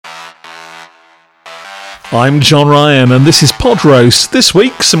I'm John Ryan and this is Pod Roast. This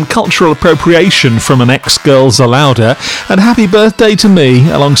week, some cultural appropriation from an ex-Girls Alouder, and happy birthday to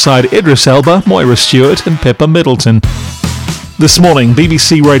me alongside Idris Elba, Moira Stewart and Pippa Middleton. This morning,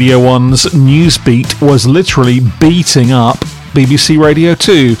 BBC Radio 1's Newsbeat was literally beating up BBC Radio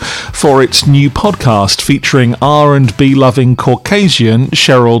 2 for its new podcast featuring R&B loving Caucasian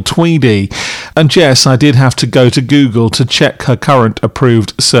Cheryl Tweedy. And yes, I did have to go to Google to check her current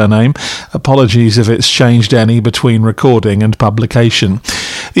approved surname. Apologies if it's changed any between recording and publication.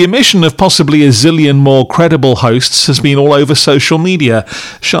 The omission of possibly a zillion more credible hosts has been all over social media.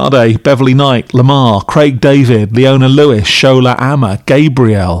 Sade, Beverly Knight, Lamar, Craig David, Leona Lewis, Shola Amma,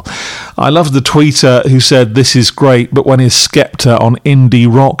 Gabriel. I loved the tweeter who said this is great, but when is Skepta on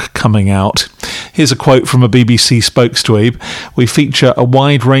indie rock coming out? Here's a quote from a BBC spokesdweeb. We feature a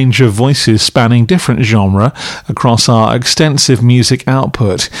wide range of voices spanning different genres across our extensive music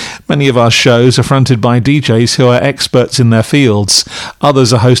output. Many of our shows are fronted by DJs who are experts in their fields.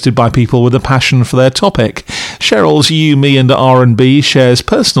 Others are hosted by people with a passion for their topic. Cheryl's Me and R&B shares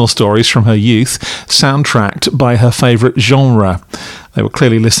personal stories from her youth, soundtracked by her favourite genre. They were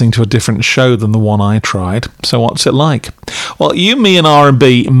clearly listening to a different show than the one I tried. So what's it like? Well, Me and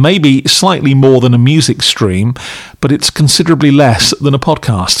R&B may be slightly more than a music stream, but it's considerably less than a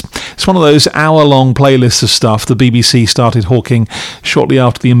podcast. It's one of those hour-long playlists of stuff the BBC started hawking shortly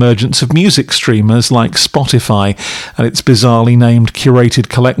after the emergence of music streamers like Spotify and its bizarrely named curated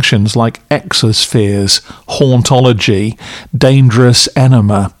collections like Exospheres, Hauntology, Dangerous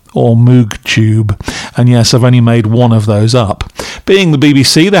Enema, or MoogTube. And yes, I've only made one of those up. Being the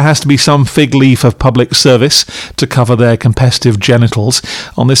BBC, there has to be some fig leaf of public service to cover their competitive genitals.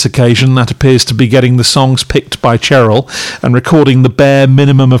 On this occasion, that appears to be getting the songs picked by Cheryl and recording the bare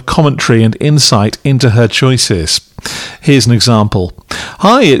minimum of commentary and insight into her choices. Here's an example.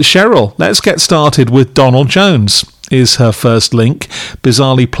 Hi, it's Cheryl. Let's get started with Donald Jones. Is her first link,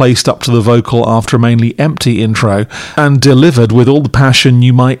 bizarrely placed up to the vocal after a mainly empty intro, and delivered with all the passion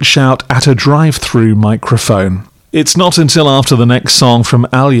you might shout at a drive-through microphone. It's not until after the next song from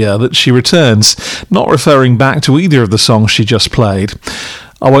Alia that she returns, not referring back to either of the songs she just played.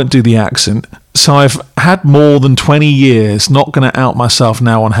 I won't do the accent. So I've had more than 20 years, not going to out myself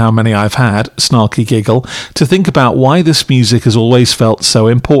now on how many I've had, snarky giggle, to think about why this music has always felt so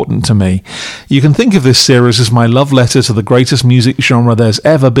important to me. You can think of this series as my love letter to the greatest music genre there's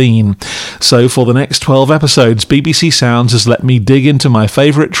ever been. So for the next 12 episodes, BBC Sounds has let me dig into my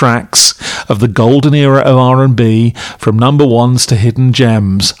favourite tracks of the golden era of R&B, from number ones to hidden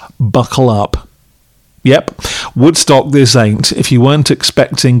gems. Buckle up. Yep, Woodstock this ain't. If you weren't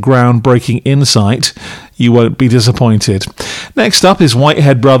expecting groundbreaking insight, you won't be disappointed. Next up is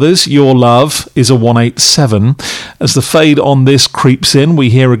Whitehead Brothers, Your Love is a 187. As the fade on this creeps in, we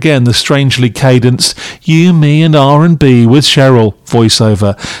hear again the strangely cadenced You, Me and R&B with Cheryl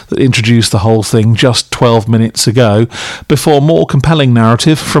voiceover that introduced the whole thing just 12 minutes ago, before more compelling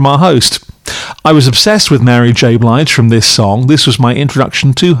narrative from our host. I was obsessed with Mary J. Blige from this song. This was my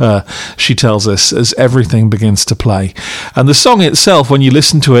introduction to her, she tells us, as everything begins to play. And the song itself, when you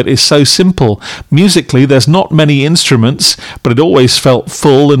listen to it, is so simple. Musically, there's not many instruments, but it always felt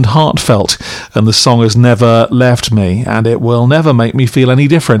full and heartfelt. And the song has never left me, and it will never make me feel any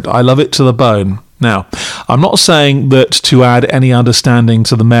different. I love it to the bone. Now, I'm not saying that to add any understanding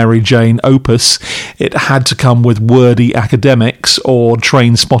to the Mary Jane opus, it had to come with wordy academics or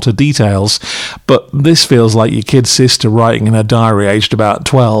train spotter details, but this feels like your kid's sister writing in her diary aged about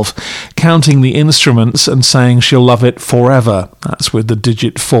 12, counting the instruments and saying she'll love it forever. That's with the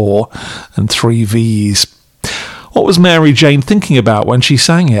digit 4 and 3 V's. What was Mary Jane thinking about when she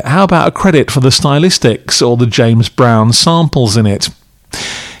sang it? How about a credit for the stylistics or the James Brown samples in it?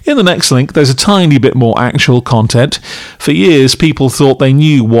 In the next link, there's a tiny bit more actual content. For years, people thought they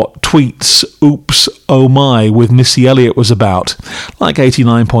knew what Tweet's Oops, Oh My with Missy Elliott was about. Like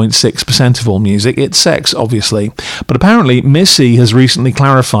 89.6% of all music, it's sex, obviously. But apparently, Missy has recently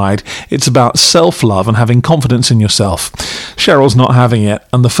clarified it's about self-love and having confidence in yourself. Cheryl's not having it,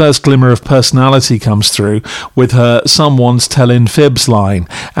 and the first glimmer of personality comes through with her Someone's Tellin' Fibs line,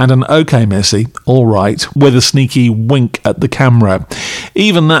 and an okay Missy, all right, with a sneaky wink at the camera.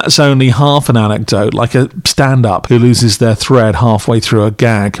 Even that's only half an anecdote, like a stand-up who loses their thread halfway through a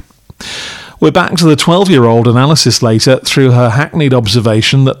gag. We're back to the 12-year-old analysis later through her hackneyed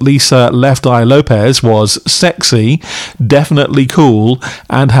observation that Lisa Left Eye Lopez was sexy, definitely cool,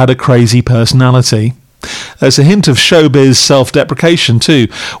 and had a crazy personality. There's a hint of showbiz self-deprecation too,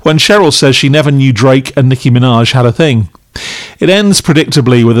 when Cheryl says she never knew Drake and Nicki Minaj had a thing. It ends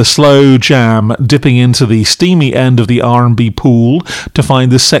predictably with a slow jam dipping into the steamy end of the R&B pool to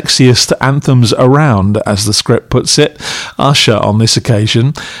find the sexiest anthems around, as the script puts it. Usher on this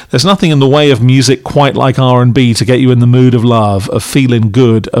occasion. There's nothing in the way of music quite like R&B to get you in the mood of love, of feeling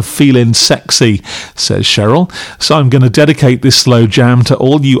good, of feeling sexy, says Cheryl. So I'm going to dedicate this slow jam to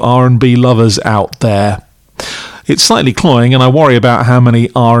all you R&B lovers out there. It's slightly cloying, and I worry about how many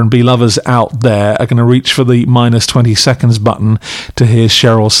R&B lovers out there are going to reach for the minus 20 seconds button to hear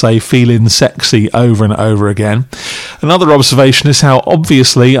Cheryl say feeling sexy over and over again. Another observation is how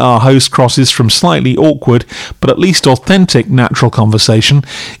obviously our host crosses from slightly awkward but at least authentic natural conversation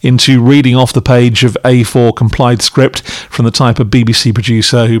into reading off the page of A4 complied script from the type of BBC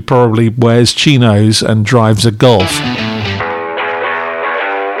producer who probably wears chinos and drives a Golf.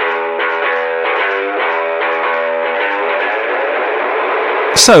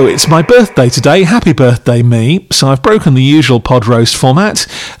 So it's my birthday today, happy birthday me, so I've broken the usual pod roast format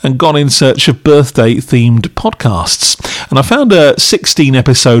and gone in search of birthday themed podcasts. And I found a 16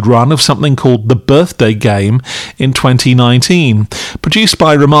 episode run of something called The Birthday Game in 2019. Produced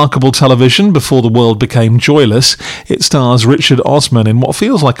by Remarkable Television before the world became joyless, it stars Richard Osman in what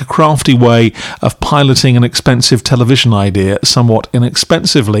feels like a crafty way of piloting an expensive television idea somewhat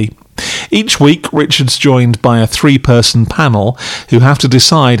inexpensively. Each week, Richard's joined by a 3-person panel who have to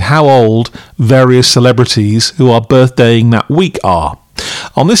decide how old various celebrities who are birthdaying that week are.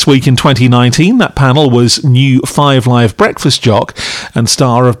 On This Week in 2019, that panel was new 5 Live breakfast jock and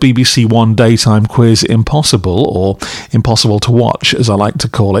star of BBC One daytime quiz Impossible, or Impossible to Watch as I like to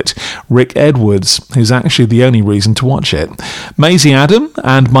call it, Rick Edwards, who's actually the only reason to watch it, Maisie Adam,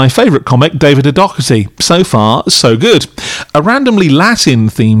 and my favourite comic David O'Doherty. So far, so good. A randomly Latin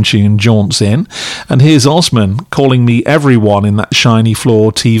theme tune jaunts in, and here's Osman calling me everyone in that shiny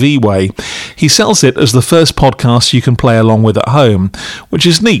floor TV way. He sells it as the first podcast you can play along with at home, which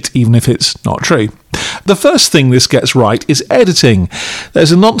is neat, even if it's not true. The first thing this gets right is editing.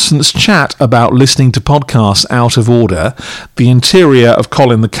 There's a nonsense chat about listening to podcasts out of order, the interior of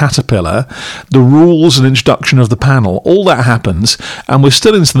Colin the Caterpillar, the rules and introduction of the panel. All that happens, and we're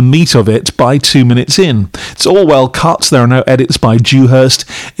still into the meat of it by 2 minutes in. It's all well cut, there are no edits by Dewhurst,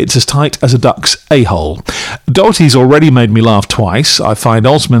 it's as tight as a duck's a-hole. Doherty's already made me laugh twice. I find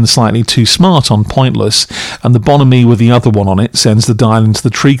Osman slightly too smart on Pointless, and the bonhomie with the other one on it sends the dial into the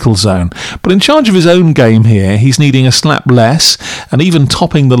treacle zone. But in charge of his own game here, he's needing a slap less and even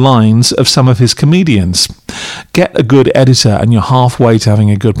topping the lines of some of his comedians. Get a good editor and you're halfway to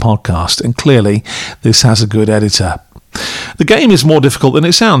having a good podcast, and clearly this has a good editor. The game is more difficult than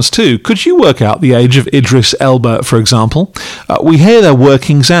it sounds too. Could you work out the age of Idris Elba, for example? We hear their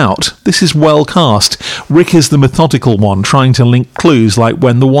workings out. This is well cast. Rick is the methodical one, trying to link clues like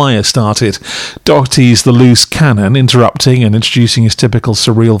when The Wire started. Doherty's the loose cannon, interrupting and introducing his typical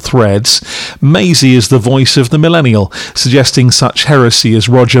surreal threads. Maisie is the voice of the millennial, suggesting such heresy as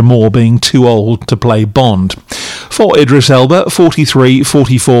Roger Moore being too old to play Bond. For Idris Elba, 43,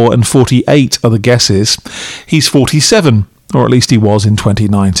 44 and 48 are the guesses. He's 47. Or at least he was in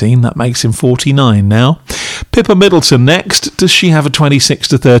 2019. That makes him 49 now. Pippa Middleton next. Does she have a 26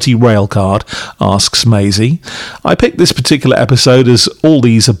 to 30 rail card? Asks Maisie. I picked this particular episode as all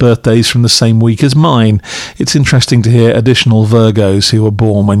these are birthdays from the same week as mine. It's interesting to hear additional Virgos who were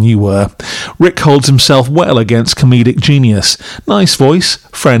born when you were. Rick holds himself well against comedic genius. Nice voice,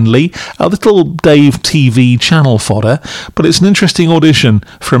 friendly, a little Dave TV channel fodder, but it's an interesting audition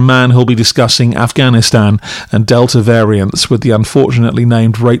for a man who'll be discussing Afghanistan and Delta variants with the unfortunately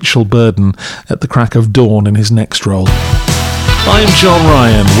named Rachel Burden at the crack of dawn in his next role. I'm John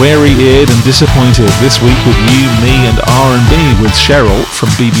Ryan, weary-eared and disappointed this week with you, me and R&B with Cheryl from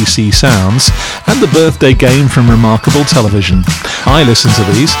BBC Sounds and the birthday game from Remarkable Television. I listen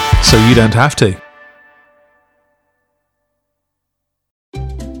to these so you don't have to.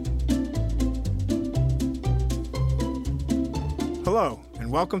 Hello,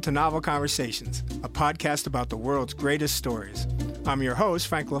 and welcome to Novel Conversations, a podcast about the world's greatest stories. I'm your host,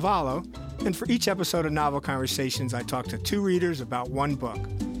 Frank Lavallo, and for each episode of Novel Conversations, I talk to 2 readers about one book.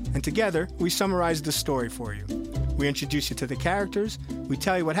 And together, we summarize the story for you. We introduce you to the characters, we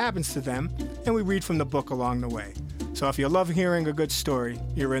tell you what happens to them, and we read from the book along the way. So if you love hearing a good story,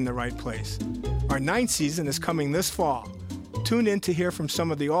 you're in the right place. Our 9th season is coming this fall. Tune in to hear from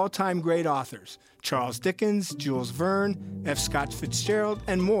some of the all-time great authors, Charles Dickens, Jules Verne, F. Scott Fitzgerald,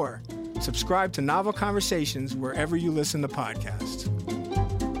 and more. Subscribe to Novel Conversations wherever you listen to podcasts.